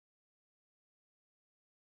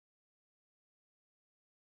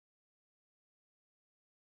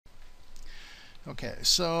Okay,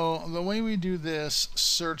 so the way we do this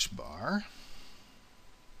search bar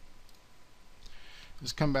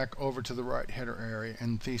is come back over to the right header area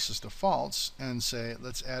in Thesis defaults and say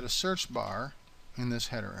let's add a search bar in this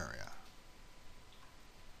header area.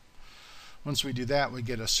 Once we do that, we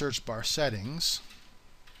get a search bar settings,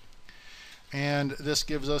 and this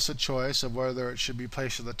gives us a choice of whether it should be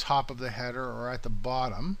placed at the top of the header or at the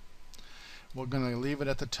bottom. We're going to leave it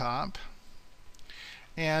at the top,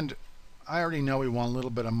 and I already know we want a little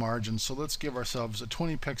bit of margin, so let's give ourselves a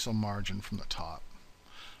 20 pixel margin from the top.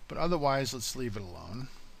 But otherwise, let's leave it alone.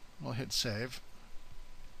 We'll hit save.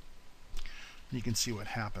 You can see what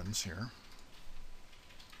happens here.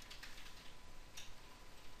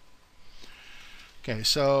 Okay,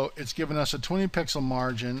 so it's given us a 20 pixel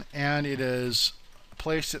margin, and it is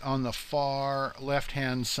placed it on the far left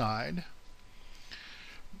hand side.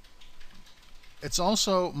 It's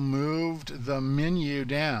also moved the menu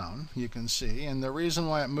down, you can see, and the reason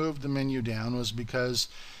why it moved the menu down was because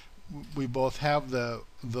we both have the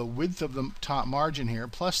width of the top margin here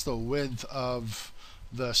plus the width of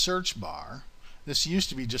the search bar. This used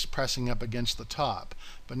to be just pressing up against the top,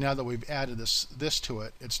 but now that we've added this to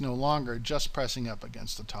it, it's no longer just pressing up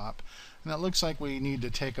against the top, and it looks like we need to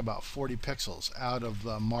take about 40 pixels out of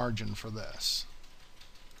the margin for this.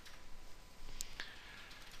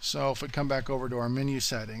 So if we come back over to our menu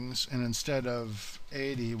settings, and instead of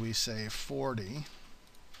 80 we say 40,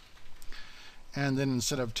 and then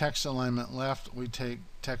instead of text alignment left we take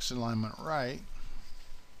text alignment right,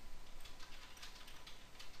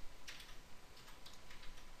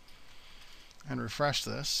 and refresh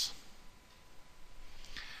this.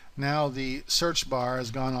 Now the search bar has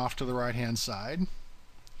gone off to the right hand side,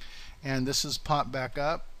 and this is popped back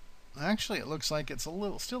up. Actually, it looks like it's still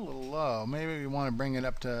a little low. Maybe we want to bring it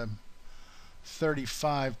up to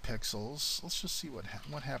 35 pixels. Let's just see what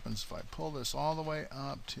happens if I pull this all the way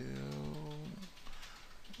up to,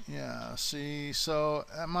 yeah, see, so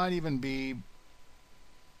that might even be,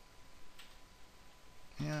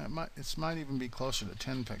 yeah, it might even be closer to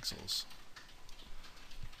 10 pixels.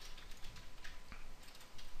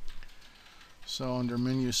 So under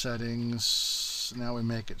menu settings, now we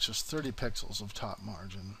make it just 30 pixels of top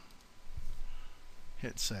margin.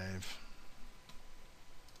 Hit save.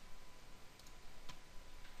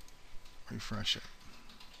 Refresh it.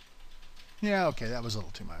 Yeah, okay, that was a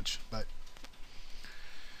little too much, but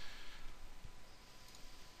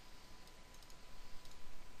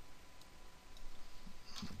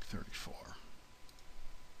like 34.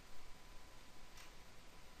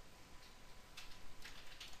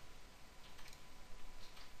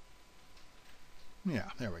 Yeah,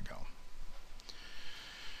 there we go.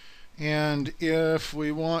 And if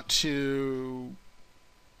we want to,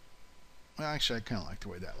 well, actually I kind of like the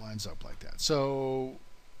way that lines up like that. So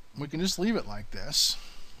we can just leave it like this.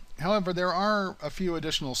 However, there are a few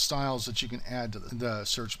additional styles that you can add to the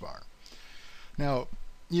search bar. Now,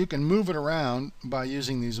 you can move it around by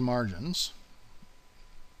using these margins.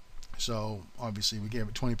 So obviously we gave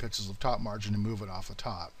it 20 pixels of top margin to move it off the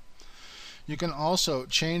top. You can also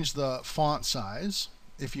change the font size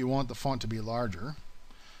if you want the font to be larger.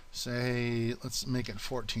 Say, let's make it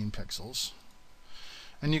 14 pixels.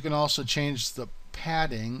 And you can also change the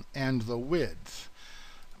padding and the width.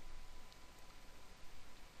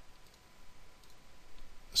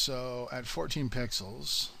 So at 14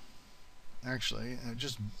 pixels, actually,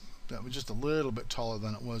 that was just a little bit taller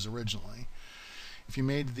than it was originally. If you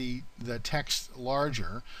made the text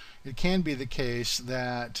larger, it can be the case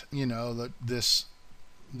that, you know, this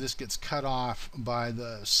gets cut off by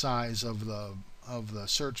the size of the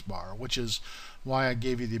search bar, which is why I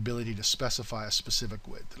gave you the ability to specify a specific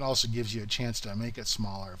width. It also gives you a chance to make it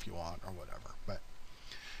smaller if you want or whatever. But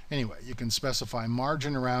anyway, you can specify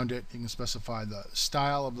margin around it, you can specify the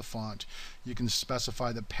style of the font, you can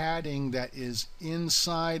specify the padding that is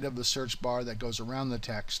inside of the search bar that goes around the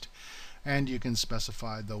text, and you can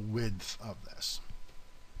specify the width of this.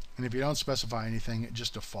 And if you don't specify anything, it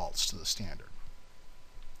just defaults to the standard.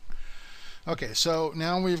 Okay, so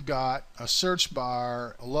now we've got a search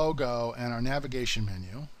bar, a logo, and our navigation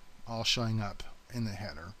menu all showing up in the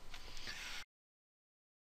header.